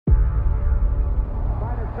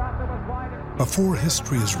Before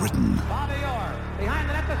history is written,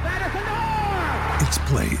 it's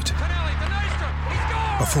played.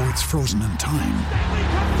 Before it's frozen in time,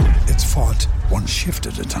 it's fought one shift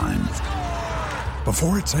at a time.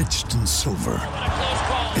 Before it's etched in silver,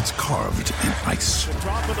 it's carved in ice.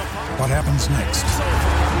 What happens next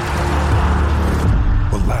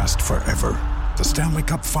will last forever. The Stanley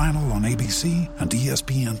Cup Final on ABC and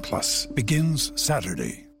ESPN Plus begins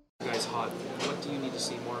Saturday. You guys hot. What do you need to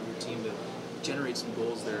see more of your team to generate some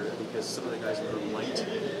goals there? Because some of the guys have really liked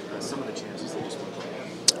some of the chances they just went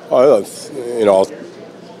playing. I'll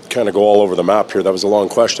kind of go all over the map here. That was a long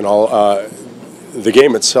question. The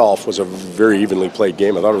game itself was a very evenly played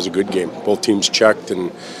game. I thought it was a good game. Both teams checked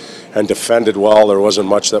and defended well. There wasn't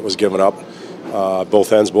much that was given up.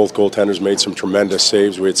 Both ends, both goaltenders made some tremendous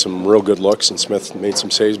saves. We had some real good looks, and Smith made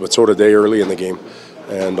some saves, but so did they early in the game.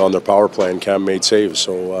 And on their power play, and Cam made saves.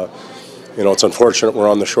 So, it's unfortunate we're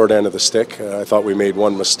on the short end of the stick. I thought we made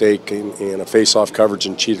one mistake in a face-off coverage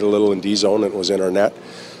and cheated a little in D-zone, and it was in our net.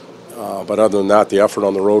 But other than that, the effort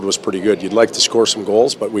on the road was pretty good. You'd like to score some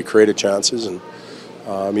goals, but we created chances, and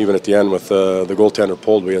even at the end with the goaltender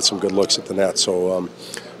pulled, we had some good looks at the net. So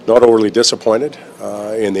not overly disappointed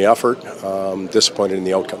in the effort, disappointed in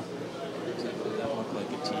the outcome. That looked like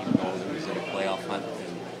a team that was in a playoff hunt,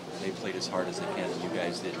 and they played as hard as they can, and you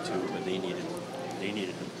guys did too, but they needed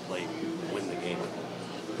to play to win the game.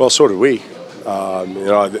 Well, so did we.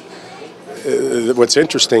 What's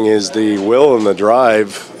interesting is the will and the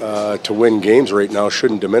drive to win games right now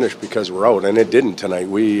shouldn't diminish because we're out, and it didn't tonight.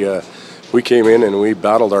 We came in and we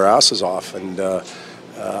battled our asses off, and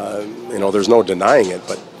there's no denying it,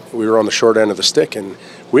 but we were on the short end of the stick, and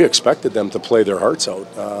we expected them to play their hearts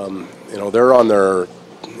out. They're on their,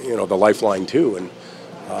 the lifeline too, and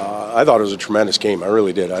I thought it was a tremendous game. I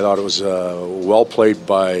really did. I thought it was well played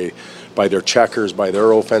by their checkers, by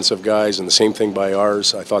their offensive guys, and the same thing by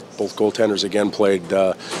ours. I thought both goaltenders again played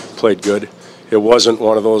good. It wasn't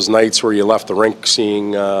one of those nights where you left the rink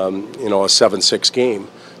seeing a 7-6 game,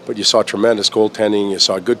 but you saw tremendous goaltending. You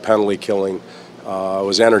saw good penalty killing. It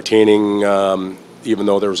was entertaining, even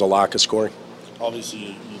though there was a lack of scoring.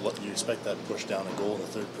 Obviously, you expect that push down a goal in the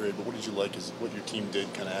third period, but what did you like is what your team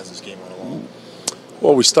did kind of as this game went along?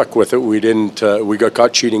 Well, we stuck with it. We didn't. We got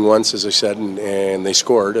caught cheating once, as I said, and they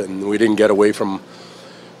scored, and we didn't get away from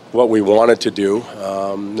what we wanted to do.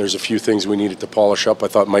 There's a few things we needed to polish up. I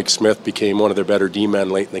thought Mike Smith became one of their better D-men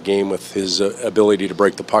late in the game with his ability to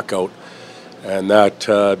break the puck out, and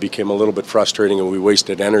that became a little bit frustrating, and we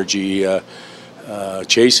wasted energy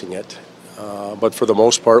chasing it. But for the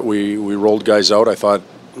most part, we rolled guys out. I thought,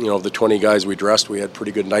 of the 20 guys we dressed, we had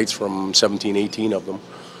pretty good nights from 17, 18 of them.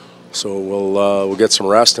 So we'll get some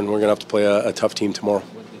rest, and we're going to have to play a tough team tomorrow.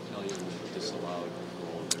 What did they tell you when disallowed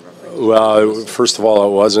goal? Well, first of all,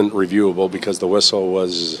 it wasn't reviewable because the whistle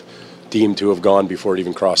was deemed to have gone before it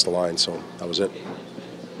even crossed the line. So that was it.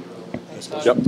 Yep.